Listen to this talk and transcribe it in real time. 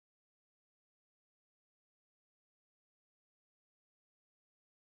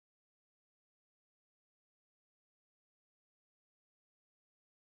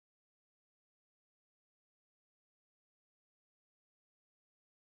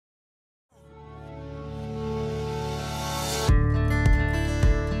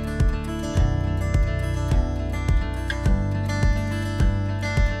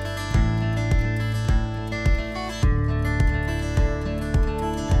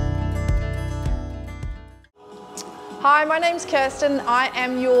Hi, my name's Kirsten. I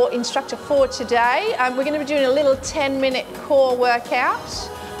am your instructor for today. We're going to be doing a little 10-minute core workout.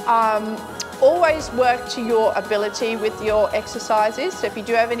 Always work to your ability with your exercises. So if you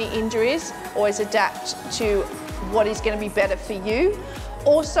do have any injuries, always adapt to what is going to be better for you.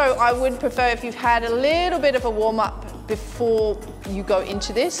 Also, I would prefer if you've had a little bit of a warm-up before you go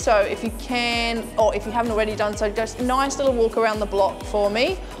into this. So if you can, or if you haven't already done so, just a nice little walk around the block for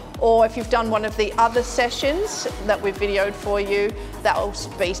me. Or if you've done one of the other sessions that we've videoed for you, that will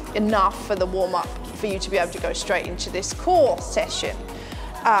be enough for the warm-up for you to be able to go straight into this core session.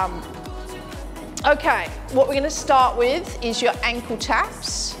 Okay, what we're going to start with is your ankle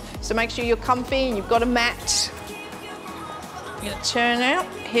taps. So make sure you're comfy and you've got a mat. You're going to turn out.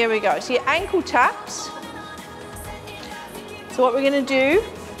 Here we go. So your ankle taps. So what we're going to do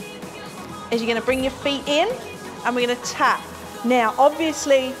is you're going to bring your feet in and we're going to tap. Now,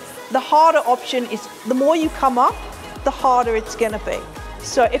 obviously, the harder option is the more you come up, the harder it's going to be.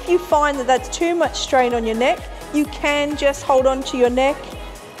 So if you find that that's too much strain on your neck, you can just hold on to your neck,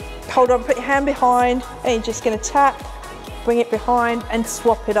 hold on, put your hand behind, and you're just going to tap, bring it behind and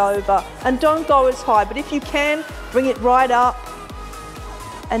swap it over. And don't go as high, but if you can, bring it right up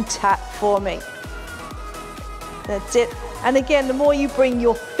and tap for me. That's it. And again, the more you bring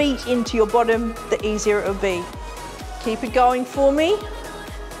your feet into your bottom, the easier it will be. Keep it going for me.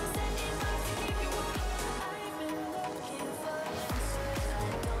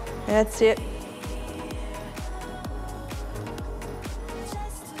 That's it.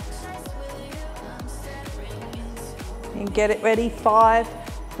 And get it ready. 5,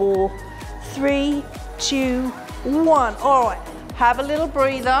 4, 3, 2, 1. All right, have a little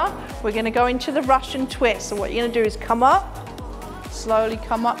breather. We're going to go into the Russian twist. So what you're going to do is come up, slowly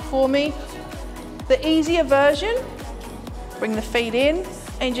come up for me. The easier version, bring the feet in,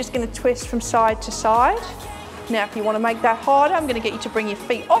 and you're just going to twist from side to side. Now, if you want to make that harder, I'm going to get you to bring your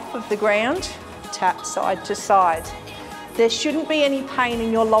feet off of the ground, tap side to side. There shouldn't be any pain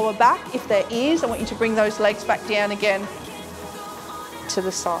in your lower back. If there is, I want you to bring those legs back down again to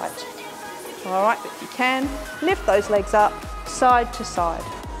the side. All right, if you can, lift those legs up, side to side.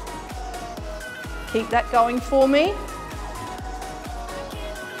 Keep that going for me.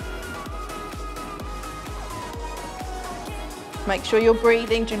 Make sure you're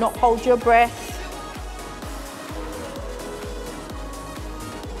breathing, do not hold your breath.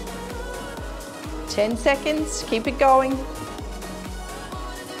 Ten seconds, keep it going.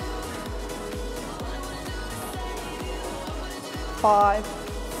 5,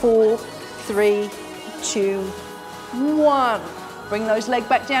 4, 3, 2, 1. Bring those legs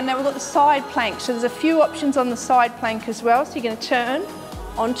back down. Now we've got the side plank. So there's a few options on the side plank as well. So you're going to turn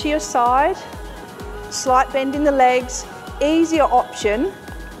onto your side, slight bend in the legs. Easier option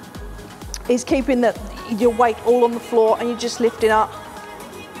is keeping your weight all on the floor and you're just lifting up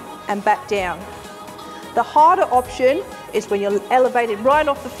and back down. The harder option is when you're elevated right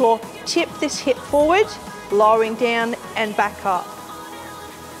off the floor, tip this hip forward, lowering down and back up.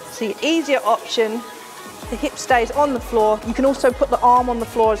 So your easier option, the hip stays on the floor. You can also put the arm on the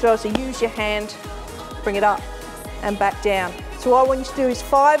floor as well, so use your hand, bring it up and back down. So what I want you to do is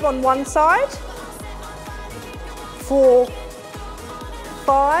 5 on one side, 4,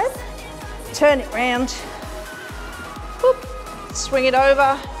 5, turn it round, whoop, swing it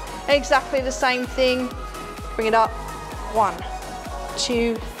over, exactly the same thing, bring it up, 1,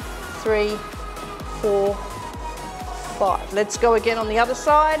 2, 3, 4, 5. Let's go again on the other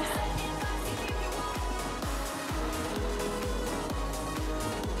side.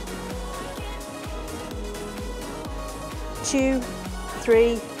 Two,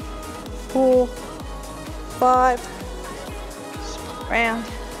 3, 4, 5. Round.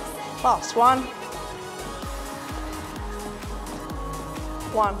 Last one.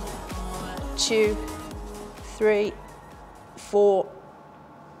 1, 2, 3, 4,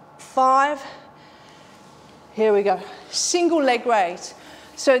 5. Here we go. Single leg raise.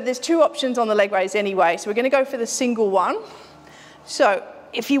 So there's 2 options on the leg raise anyway. So we're going to go for the single one. So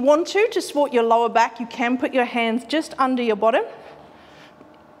if you want to support your lower back, you can put your hands just under your bottom.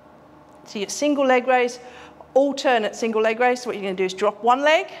 So your single leg raise, alternate single leg raise. So what you're going to do is drop one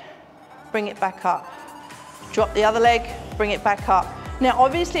leg, bring it back up. Drop the other leg, bring it back up. Now,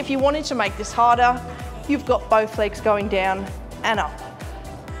 obviously, if you wanted to make this harder, you've got both legs going down and up.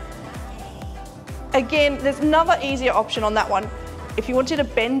 Again, there's another easier option on that one. If you wanted to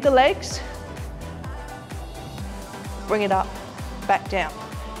bend the legs, bring it up, back down.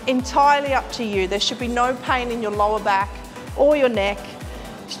 Entirely up to you. There should be no pain in your lower back or your neck.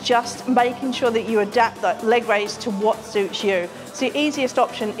 It's just making sure that you adapt that leg raise to what suits you. So the easiest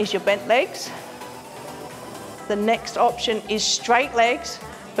option is your bent legs. The next option is straight legs,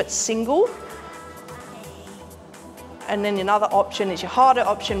 but single. And then another option is your harder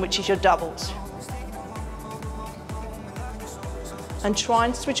option, which is your doubles. And try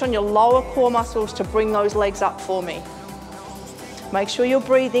and switch on your lower core muscles to bring those legs up for me. Make sure you're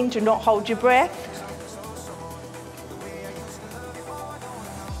breathing, do not hold your breath.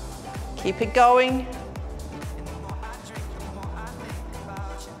 Keep it going.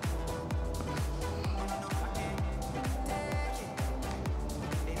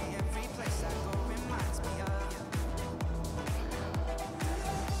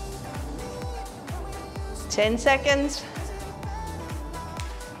 Ten seconds.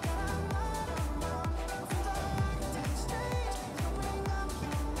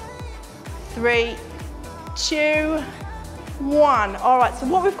 3, 2, 1. All right, so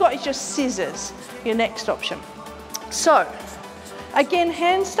what we've got is just scissors, your next option. So, again,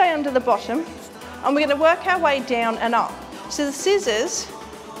 hands stay under the bottom, and we're gonna work our way down and up. So the scissors,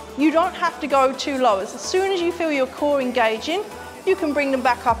 you don't have to go too low. As soon as you feel your core engaging, you can bring them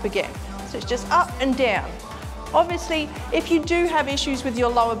back up again. So it's just up and down. Obviously, if you do have issues with your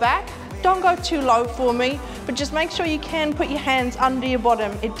lower back, don't go too low for me, but just make sure you can put your hands under your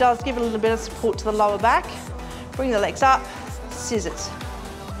bottom. It does give a little bit of support to the lower back. Bring the legs up, scissors.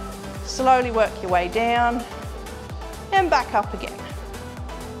 Slowly work your way down and back up again.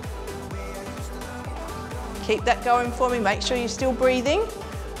 Keep that going for me. Make sure you're still breathing.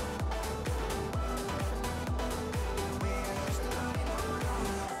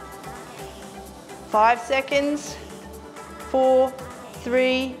 Five seconds. 4,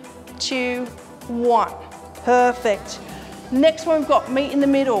 3, 2, 1. Perfect. Next one, we've got meet in the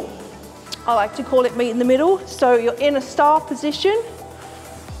middle. I like to call it meet in the middle. So you're in a star position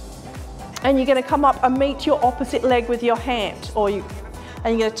and you're going to come up and meet your opposite leg with your hand, and you're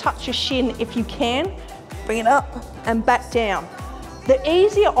going to touch your shin if you can. Bring it up and back down. The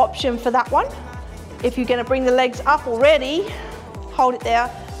easier option for that one, if you're going to bring the legs up already, hold it there,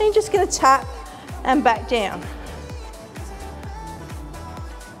 and you're just going to tap and back down.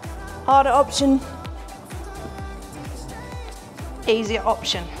 Harder option, easier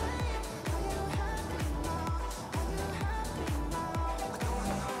option.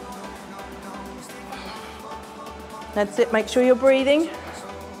 That's it, make sure you're breathing.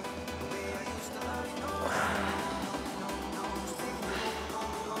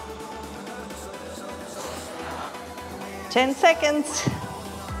 Ten seconds.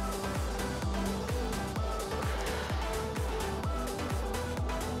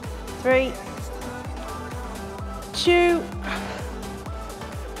 3, 2,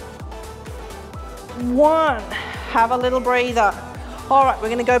 1. Have a little breather. All right, we're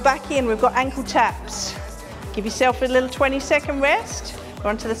going to go back in. We've got ankle taps. Give yourself a little 20-second rest. Go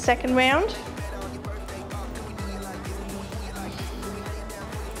on to the second round.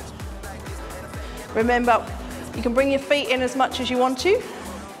 Remember, you can bring your feet in as much as you want to.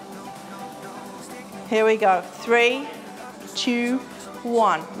 Here we go. 3, 2,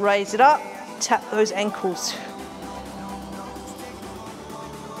 1. Raise it up, tap those ankles.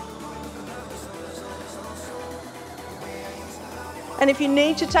 And if you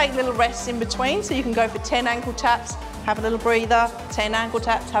need to take little rests in between, so you can go for 10 ankle taps, have a little breather, 10 ankle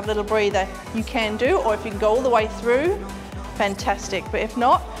taps, have a little breather, you can do, or if you can go all the way through, fantastic. But if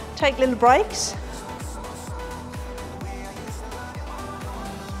not, take little breaks.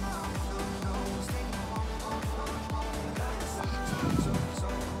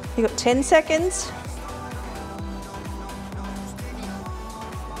 You've got 10 seconds.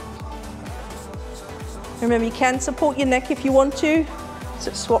 Remember, you can support your neck if you want to.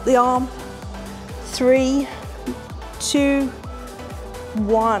 So swap the arm. 3, 2,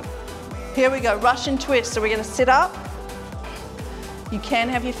 1. Here we go, Russian twist. So we're going to sit up. You can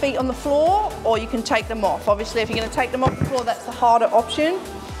have your feet on the floor or you can take them off. Obviously, if you're going to take them off the floor, that's the harder option.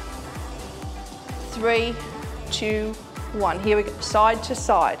 3, 2, 1. Here we go, side to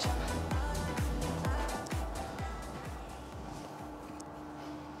side.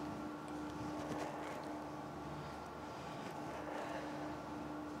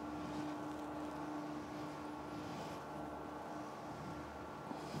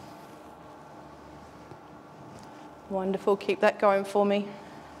 Wonderful, keep that going for me.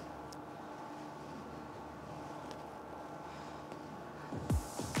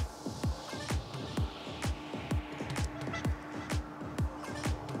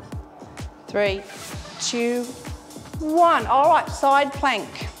 Three, 2, 1. All right, side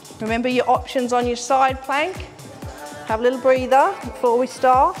plank. Remember your options on your side plank. Have a little breather before we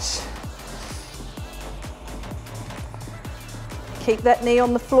start. Keep that knee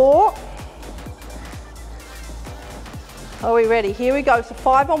on the floor. Are we ready? Here we go. So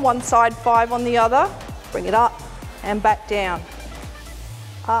 5 on one side, 5 on the other. Bring it up and back down.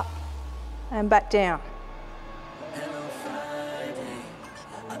 Up and back down.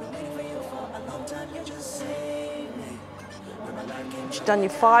 You've done your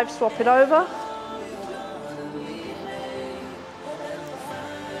 5, swap it over.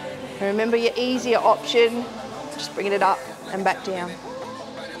 And remember your easier option, just bringing it up and back down.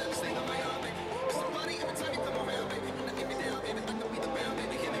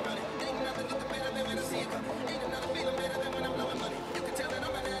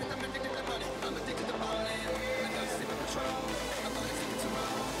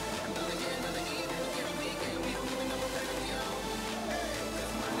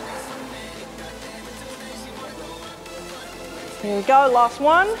 Here we go, last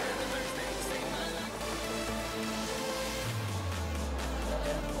one.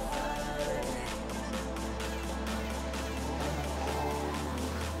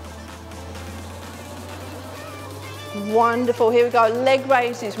 Wonderful, here we go, leg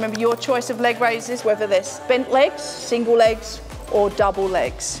raises. Remember your choice of leg raises, whether they're bent legs, single legs, or double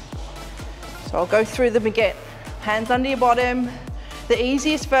legs. So I'll go through them again. Hands under your bottom. The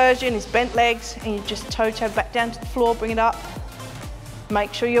easiest version is bent legs, and you just toe tap back down to the floor, bring it up.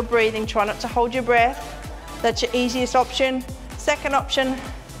 Make sure you're breathing, try not to hold your breath. That's your easiest option. Second option,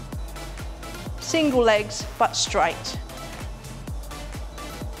 single legs, but straight.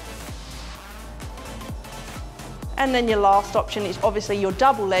 And then your last option is obviously your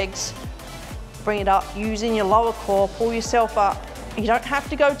double legs. Bring it up, using your lower core, pull yourself up. You don't have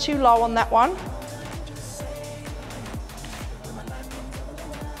to go too low on that one.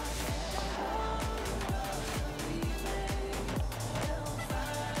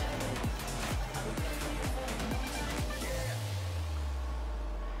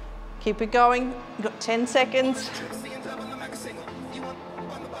 Keep it going, you've got 10 seconds.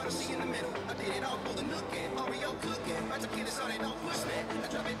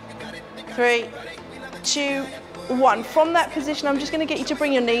 3, 2, 1. From that position, I'm just going to get you to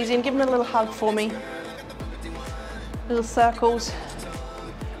bring your knees in, give them a little hug for me. Little circles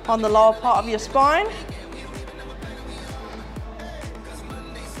on the lower part of your spine.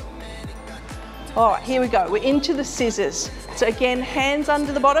 All right, here we go. We're into the scissors. So again, hands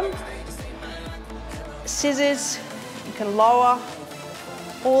under the bottom. Scissors, you can lower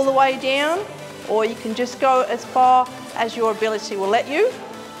all the way down, or you can just go as far as your ability will let you.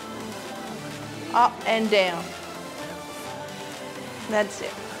 Up and down. That's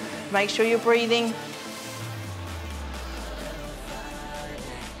it. Make sure you're breathing.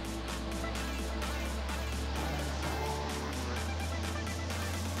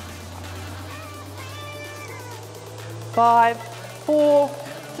 Five, 4,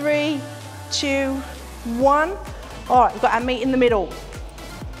 3, 2, 1. All right, we've got our meat in the middle.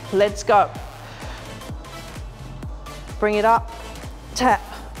 Let's go. Bring it up, tap,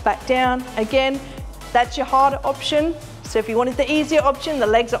 back down. Again, that's your harder option. So if you wanted the easier option, the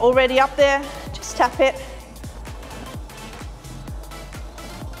legs are already up there, just tap it.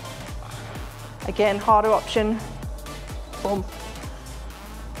 Again, harder option, boom.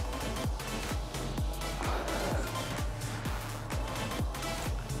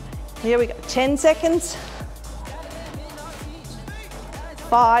 Here we go, 10 seconds.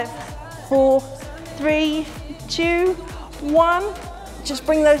 5, 4, 3, 2, 1. Just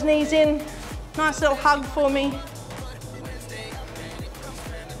bring those knees in. Nice little hug for me.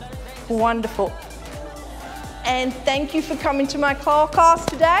 Wonderful. And thank you for coming to my class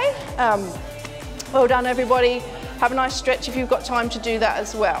today. Well done, everybody. Have a nice stretch if you've got time to do that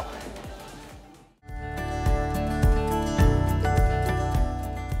as well.